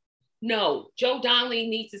two, no. Joe Donnelly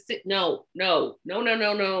needs to sit. No. Yeah,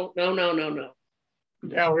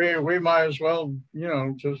 we might as well, you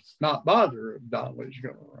know, just not bother if Donnelly's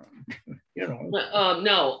going to run. You know.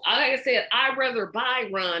 No, like I said, I'd rather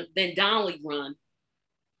Bayh run than Donnelly run.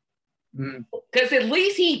 Because at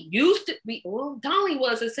least he used to be. Well, Donnelly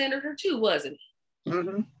was a senator too, wasn't he?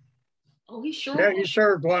 Oh, he sure. Yeah, he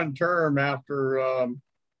served one term after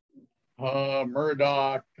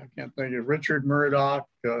Murdoch. I can't think of Richard Murdoch,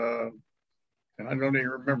 and I don't even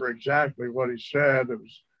remember exactly what he said. It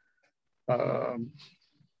was.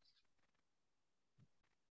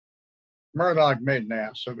 Murdoch made an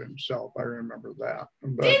ass of himself. I remember that.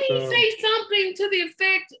 But, did he say something to the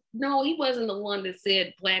effect? No, he wasn't the one that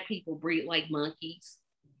said Black people breed like monkeys.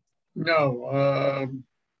 No.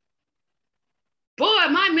 Boy,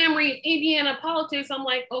 my memory of Indiana politics, I'm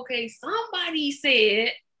like, okay, somebody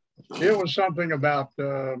said. It was something about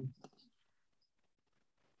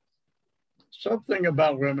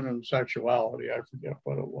women and sexuality. I forget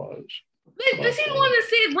what it was. Does he want to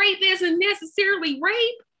say rape isn't necessarily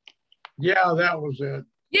rape? Yeah, that was it.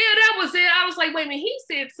 Yeah, that was it. I was like, wait a minute, he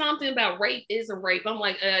said something about rape isn't rape. I'm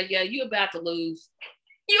like, yeah, you're about to lose.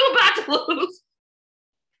 You're about to lose.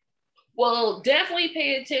 Well, definitely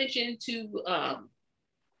pay attention to,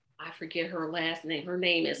 I forget her last name. Her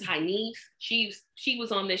name is Hainif. She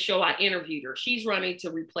was on this show. I interviewed her. She's running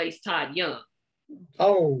to replace Todd Young.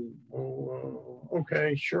 Oh,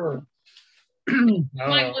 okay, sure. You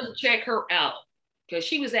might want to check her out. Because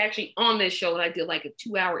she was actually on this show and I did like a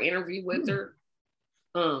 2-hour interview with her.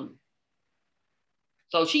 So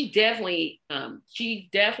she's definitely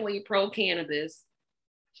pro cannabis.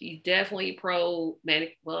 She's definitely pro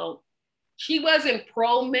medic. Well, she wasn't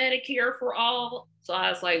pro Medicare for all. So I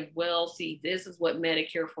was like, well, see, this is what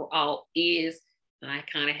Medicare for all is. And I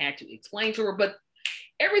kind of had to explain to her, but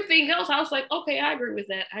everything else, I was like, okay, I agree with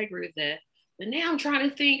that. I agree with that. But now I'm trying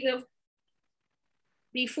to think of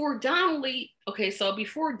before Donnelly. Okay, so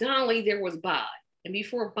before Donnelly, there was Bide. And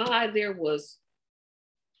before Bide, there was,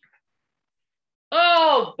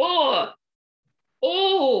 oh boy.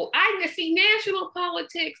 Oh, I can see national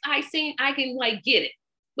politics. I can like get it.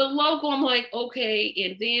 But local, I'm like, okay,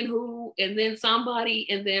 and then who, and then somebody,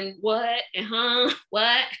 and then what, and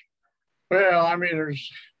what? Well, I mean, there's,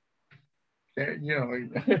 you know.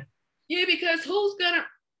 Yeah, because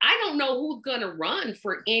I don't know who's gonna run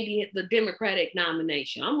for the Democratic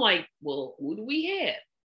nomination. I'm like, well, who do we have?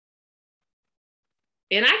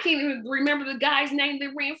 And I can't even remember the guy's name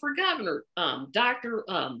that ran for governor.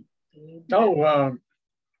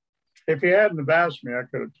 If you hadn't have asked me, I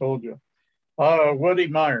could have told you. Woody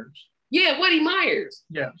Myers. Yeah, Woody Myers.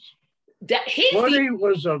 Yes. Woody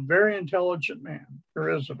was a very intelligent man.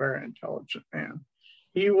 Or is a very intelligent man.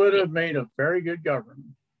 He would have made a very good governor.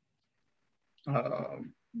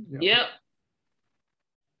 Yep.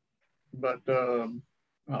 But then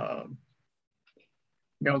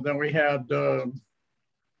we had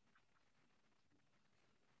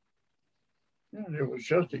it was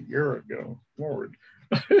just a year ago. Lord.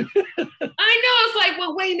 I know, it's like,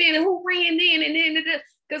 well, wait a minute, who ran in and then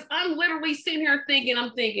because I'm literally sitting here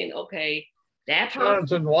I'm thinking, okay, that person.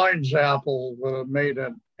 Jonathan Weinzappel would have made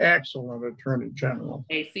an excellent attorney general.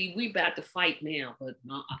 Hey, see, we about to fight now, but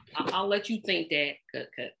I'll let you think that.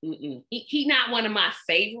 He not one of my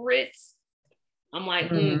favorites. I'm like,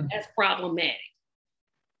 that's problematic.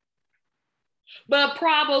 But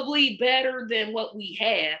probably better than what we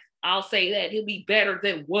have. I'll say that he'll be better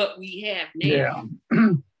than what we have now.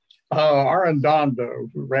 Yeah.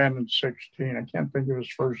 Arredondo, who ran in 16, I can't think of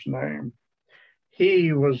his first name.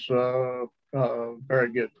 He was a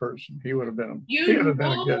very good person. He would have been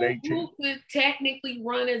a good 18. Who could technically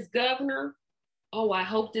run as governor? Oh, I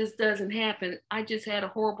hope this doesn't happen. I just had a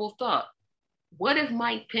horrible thought. What if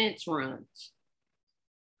Mike Pence runs?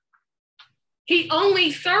 He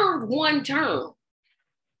only served one term.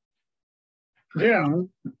 Yeah.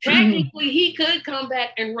 Technically, he could come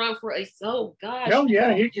back and run for oh gosh. Oh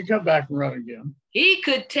yeah, he could come back and run again. He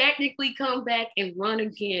could technically come back and run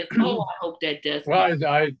again. Oh, I hope that doesn't.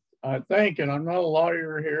 Well, I think, and I'm not a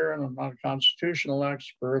lawyer here, and I'm not a constitutional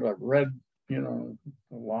expert. I've read, a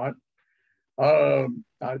lot.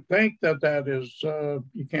 I think that is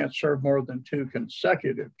you can't serve more than 2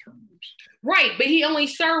 consecutive terms. Right, but he only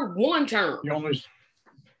served one term.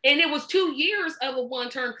 And it was 2 years of a one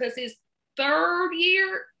term because his 3rd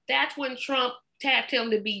year, that's when Trump tapped him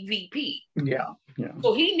to be VP. Yeah.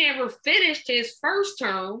 So he never finished his first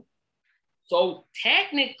term. So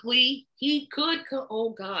technically, he could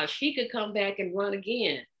he could come back and run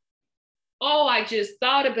again. Oh, I just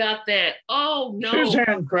thought about that. Oh, no.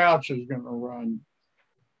 Suzanne Crouch is going to run,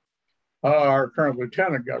 our current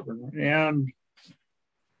lieutenant governor, and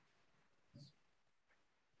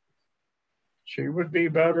she would be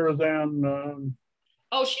better than...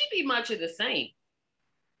 she'd be much of the same.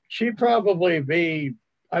 She'd probably be,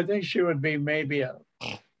 I think she would be maybe a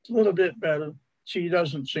little bit better. She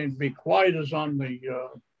doesn't seem to be quite as on the,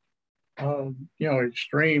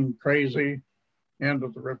 extreme crazy end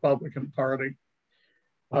of the Republican Party.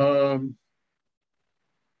 There's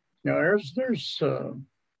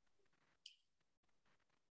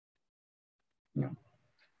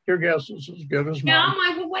your guess is as good as mine. Now I'm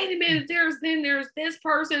like, well, wait a minute. There's this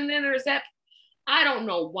person, then there's that. I don't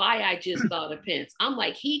know why I just thought of Pence. I'm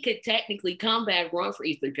like, he could technically come back, run for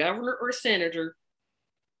either governor or senator.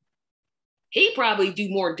 He'd probably do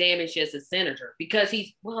more damage as a senator because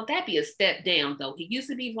that'd be a step down though. He used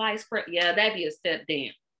to be vice president. Yeah, that'd be a step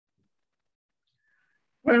down.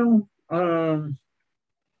 Well,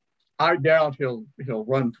 I doubt he'll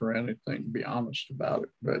run for anything, to be honest about it.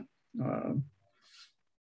 But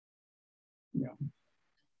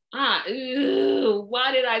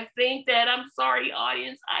why did I think that? I'm sorry,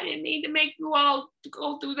 audience. I didn't mean to make you all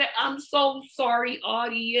go through that. I'm so sorry,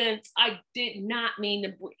 audience. I did not mean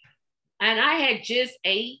to. And I had just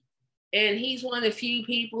ate, and he's one of the few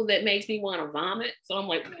people that makes me want to vomit. So I'm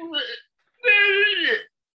like,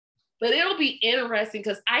 but it'll be interesting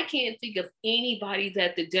because I can't think of anybody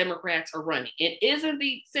that the Democrats are running. And isn't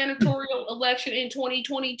the senatorial election in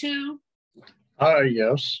 2022?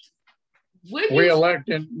 Yes.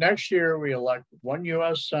 Next year, we elect 1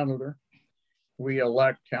 U.S. senator. We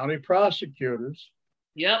elect county prosecutors.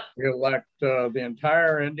 Yep. We elect the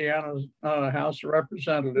entire Indiana House of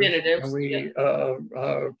Representatives. And we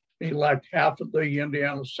elect half of the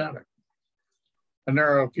Indiana Senate. And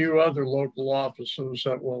there are a few other local offices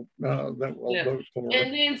that will vote for.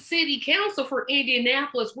 And then city council for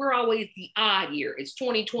Indianapolis, we're always the odd year. It's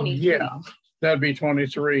 2023. Yeah, that'd be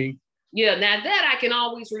 23. Yeah, now that I can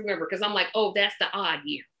always remember because I'm like, oh, that's the odd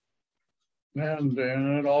year. And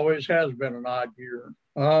it always has been an odd year.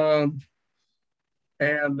 And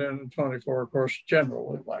then 24, of course,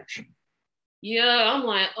 general election. Yeah, I'm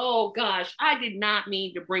like, oh gosh, I did not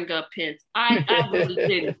mean to bring up Pence. I really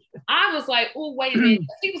didn't. I was like, oh, wait a minute.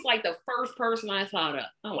 He was like the first person I thought of.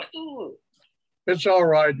 I'm like, ooh. It's all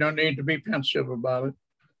right. No need to be pensive about it.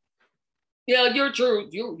 Yeah, you're true.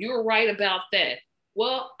 You're right about that.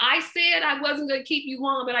 Well, I said I wasn't going to keep you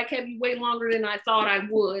long, but I kept you way longer than I thought I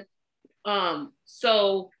would.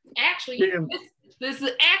 So actually, Yeah. this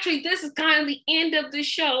is kind of the end of the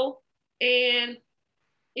show. And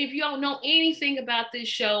if y'all know anything about this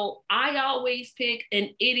show, I always pick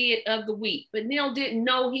an idiot of the week. But Neil didn't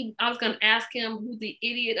know I was going to ask him who the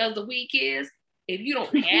idiot of the week is. If you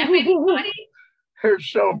don't have anybody, there's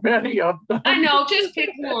so many of them. I know, just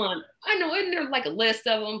pick one. I know, isn't there like a list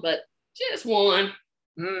of them, but just one.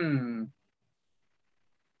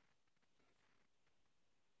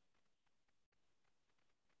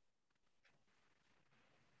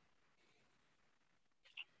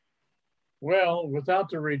 Well, without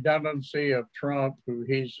the redundancy of Trump, who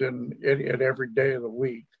he's an idiot every day of the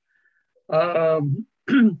week, how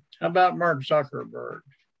about Mark Zuckerberg?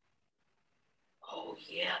 Oh,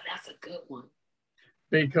 yeah, that's a good one.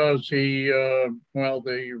 Because the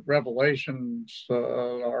revelations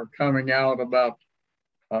are coming out about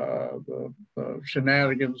the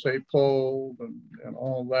shenanigans they pulled and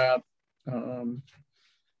all that.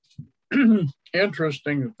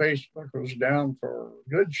 Interesting that Facebook was down for a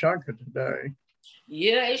good chunk of today.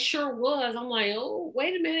 Yeah, it sure was. I'm like, oh,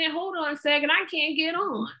 wait a minute, hold on a second, I can't get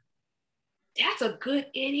on. That's a good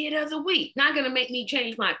idiot of the week. Not gonna make me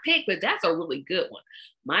change my pick, but that's a really good one.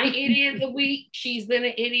 My idiot of the week, she's been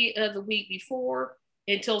an idiot of the week before.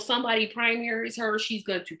 Until somebody primaries her, she's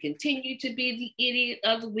going to continue to be the idiot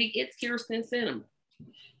of the week. It's Kirsten Sinema.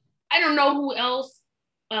 I don't know who else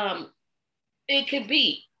it could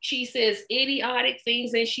be. She says idiotic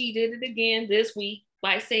things, and she did it again this week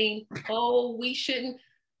by saying, oh, we shouldn't,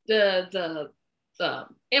 the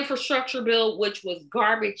infrastructure bill, which was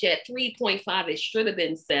garbage at 3.5, it should have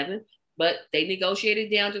been 7, but they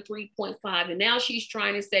negotiated down to 3.5. And now she's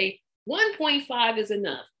trying to say 1.5 is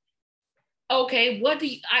enough. Okay, what do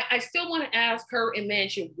you, I still want to ask her and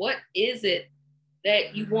mention, what is it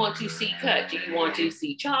that you want to see cut? Do you want to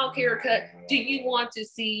see childcare cut? Do you want to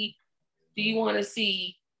see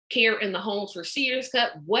care in the homes for seniors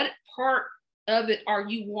cut? What part of it are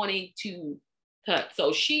you wanting to cut?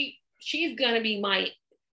 So she's gonna be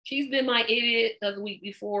she's been my idiot of the week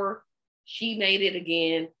before. She made it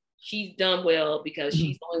again. She's done well because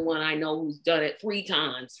she's the only one I know who's done it 3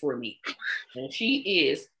 times for me. And she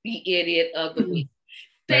is the idiot of the week.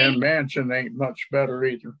 And Manchin ain't much better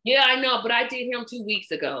either. Yeah, I know, but I did him 2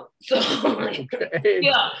 weeks ago. So okay.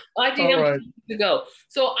 Yeah, I did him 2 weeks ago.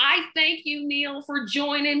 So I thank you, Neil, for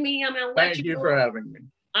joining me. I'm gonna thank you for having me.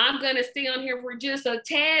 I'm gonna stay on here for just a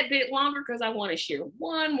tad bit longer because I want to share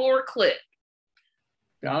one more clip.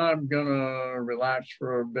 I'm gonna relax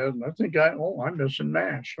for a bit. I think I'm missing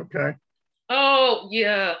MASH. Okay. Oh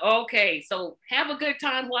yeah. Okay. So have a good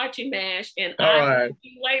time watching MASH, and I'll see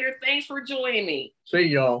you later. Thanks for joining me. See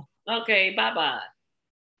y'all. Okay. Bye.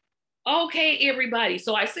 Okay, everybody.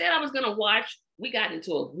 So I said I was gonna watch. We got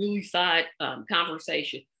into a really side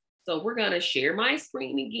conversation. So we're gonna share my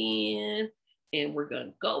screen again, and we're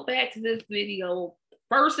gonna go back to this video,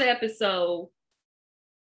 first episode,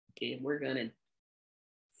 and we're gonna.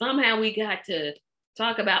 Somehow we got to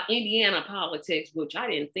talk about Indiana politics, which I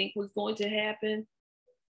didn't think was going to happen.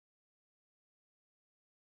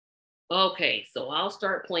 Okay, so I'll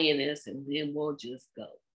start playing this and then we'll just go.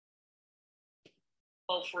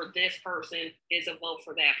 Vote for this person is a vote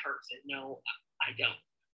for that person. No, I don't.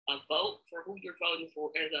 A vote for who you're voting for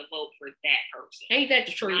is a vote for that person. Ain't that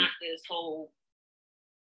the truth? Not this whole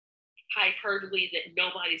hyperbole that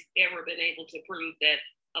nobody's ever been able to prove that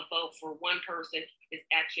a vote for one person is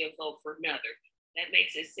actually a vote for another. That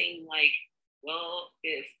makes it seem like, well,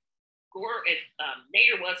 if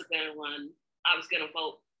Nader wasn't going to run, I was going to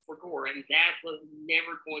vote for Gore, and that was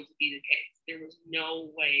never going to be the case. There was no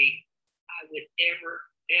way I would ever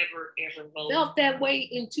vote. Felt that way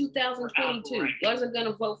in 2022. Wasn't going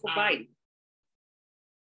to vote for Biden.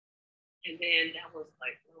 And then that was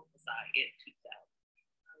like, what was I in 2000?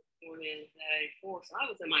 Born in 94, so I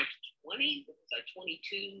was in my 20s. It was like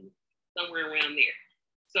 22, somewhere around there.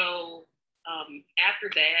 So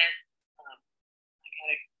after that,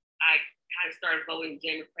 I I started voting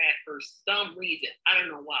Democrat for some reason. I don't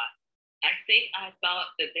know why. I think I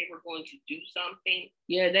thought that they were going to do something.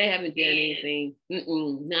 Yeah, they haven't done anything.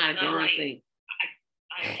 Not a darn thing.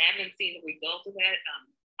 I haven't seen the results of that.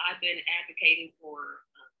 I've been advocating for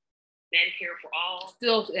Medicare for all.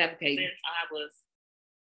 Still advocating. Since I was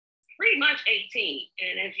pretty much 18.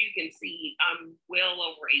 And as you can see, I'm well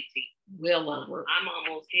over 18. Well over. I'm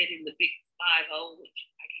almost hitting the big 5-0, which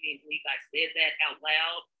I can't even believe I said that out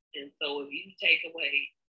loud. And so if you take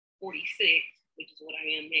away 46, which is what I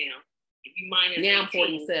am now, if you minus now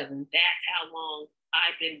 18, 47, that's how long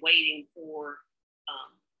I've been waiting for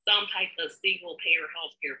some type of single payer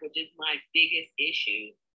healthcare, which is my biggest issue.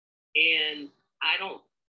 And I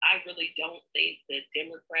really don't think the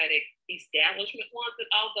Democratic establishment wants it,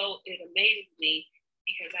 although it amazes me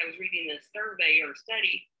because I was reading a survey or a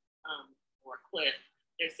study or a clip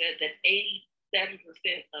that said that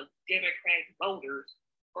 87% of Democratic voters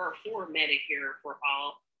are for Medicare for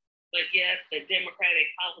all, but yet the Democratic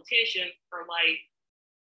politicians are like,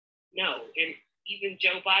 no. And even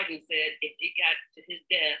Joe Biden said if it got to his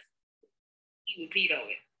desk, he would veto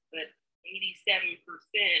it. But 87%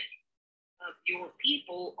 of your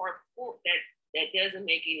people are for that. That doesn't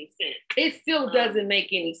make any sense. It still doesn't make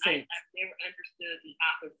any sense. I've never understood the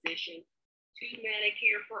opposition to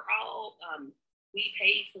Medicare for all. We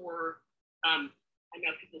pay for, I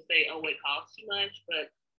know people say, oh, it costs too much, but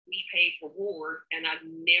we pay for wars, and I've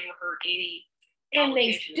never heard any. And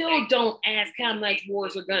they still don't ask how much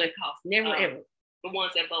wars are going to cost. Never, ever. The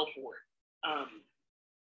ones that vote for it.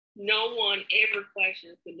 No one ever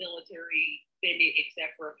questions the military spending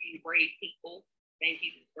except for a few brave people. Thank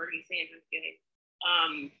you, Bernie Sanders gave.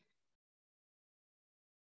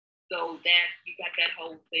 So that you got that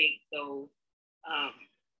whole thing. So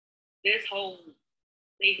this whole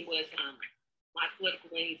thing was my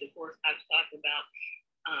political leanings. Of course, I was talking about.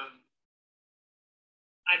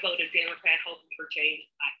 I voted Democrat, hoping for change.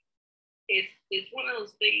 It's one of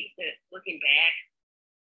those things that, looking back,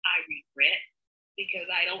 I regret because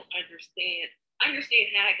I don't understand. I understand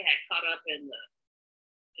how I got caught up in the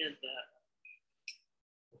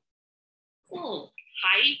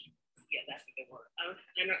hype. Yeah, that's a good word. I don't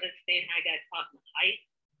understand how I got caught in the hype.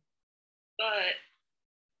 But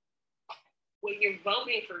when you're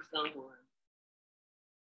voting for someone,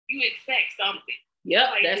 you expect something.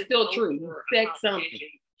 Yep, that's still true. You expect something.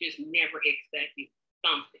 Just never expecting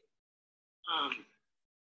something.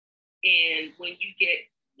 And when you get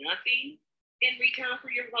nothing in return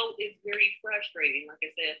for your vote, it's very frustrating. Like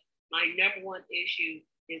I said, my number one issue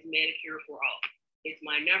is Medicare for all. It's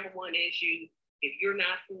my number one issue. If you're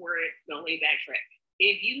not for it, don't let me backtrack.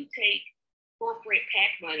 If you take corporate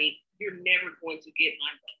PAC money, you're never going to get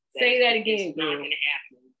my vote. Say that again, it's not going to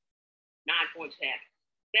happen. Not going to happen.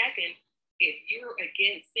 Second, if you're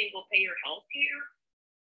against single payer health care,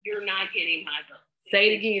 you're not getting my vote.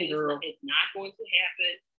 Say it again, girl. It's not going to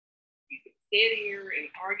happen. You can sit here and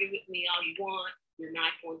argue with me all you want. You're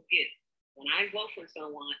not going to get it. When I vote for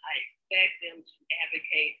someone, I expect them to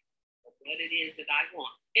advocate for what it is that I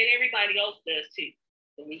want. And everybody else does too.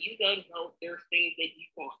 So when you go to vote, there's things that you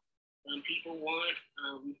want. Some people want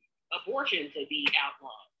abortion to be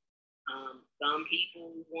outlawed. Some people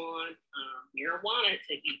want marijuana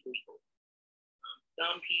to be legal.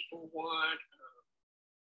 Some people want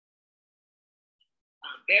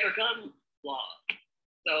better gun laws.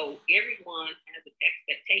 So everyone has an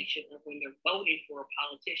expectation of when they're voting for a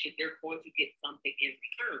politician, they're going to get something in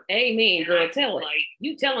return. Amen, girl. Tell it. Like,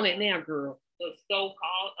 you telling it now, girl. The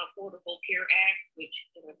so-called Affordable Care Act, which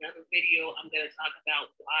in another video I'm going to talk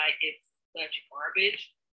about why it's such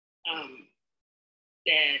garbage.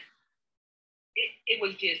 That it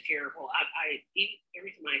was just terrible. I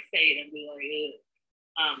every time I say it, I'm like,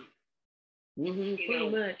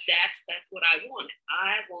 pretty much. That's what I wanted.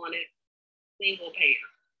 I wanted single payer.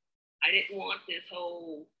 I didn't want this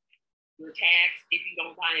whole you're taxed if you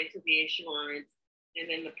don't buy into the insurance, and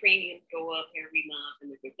then the premiums go up every month, and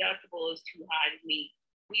the deductible is too high to meet.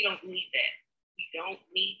 We don't need that. We don't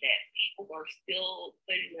need that. People are still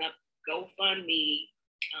putting up GoFundMe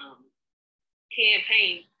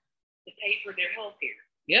campaigns to pay for their health care.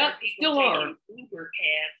 Yeah, still are. Uber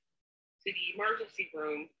cabs to the emergency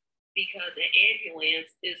room because the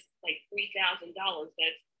ambulance is like $3,000.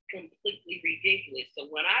 That's completely ridiculous. So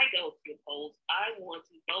when I go to the polls, I want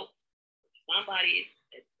to vote for somebody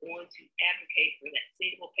that's going to advocate for that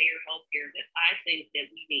single payer healthcare that I think that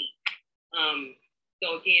we need.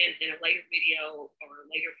 So again, in a later video or a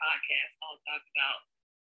later podcast, I'll talk about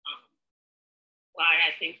why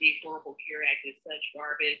I think the Affordable Care Act is such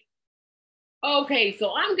garbage. Okay,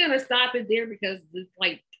 so I'm gonna stop it there because it's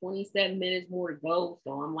like 27 minutes more to go.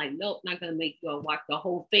 So I'm like, nope, not gonna make you watch the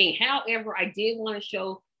whole thing. However, I did want to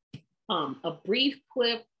show a brief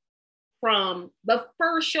clip from the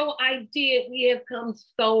first show I did. We have come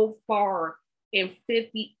so far in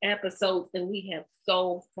 50 episodes, and we have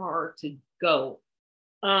so far to go.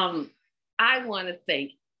 I want to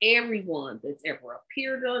thank everyone that's ever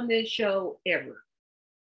appeared on this show, ever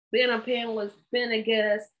been a panelist, been a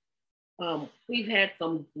guest. We've had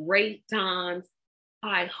some great times.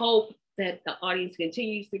 I hope that the audience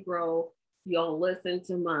continues to grow. Y'all listen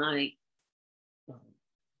to my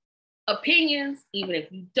opinions, even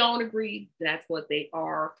if you don't agree, that's what they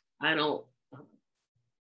are. I don't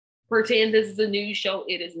pretend this is a news show.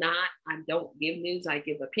 It is not. I don't give news, I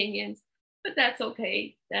give opinions, but that's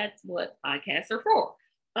okay. That's what podcasts are for.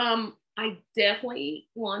 I definitely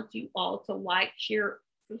want you all to like, share,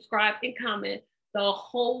 subscribe, and comment. The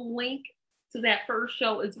whole link to that first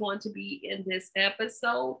show is going to be in this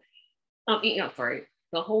episode. The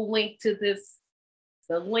whole link to this,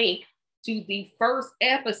 the link to the first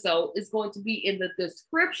episode is going to be in the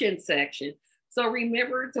description section. So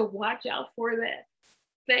remember to watch out for that.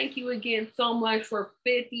 Thank you again so much for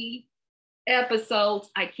 50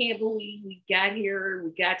 episodes. I can't believe we got here.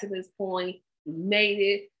 We got to this point. We made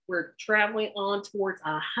it. We're traveling on towards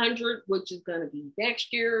 100, which is going to be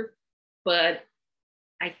next year. But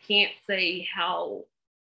I can't say how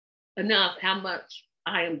much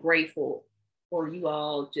I am grateful for you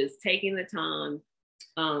all just taking the time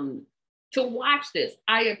to watch this.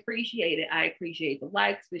 I appreciate it. I appreciate the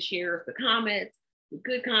likes, the shares, the comments, the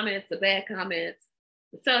good comments, the bad comments,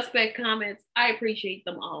 the suspect comments. I appreciate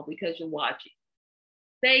them all because you're watching.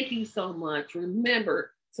 Thank you so much.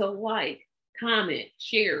 Remember to like, comment,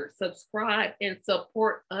 share, subscribe, and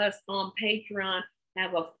support us on Patreon.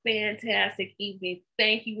 Have a fantastic evening.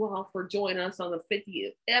 Thank you all for joining us on the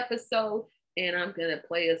 50th episode. And I'm going to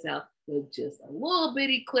play us out with just a little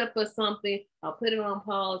bitty clip of something. I'll put it on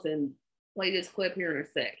pause and play this clip here in a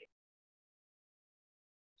second.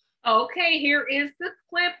 Okay, here is the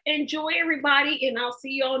clip. Enjoy, everybody, and I'll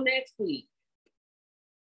see y'all next week.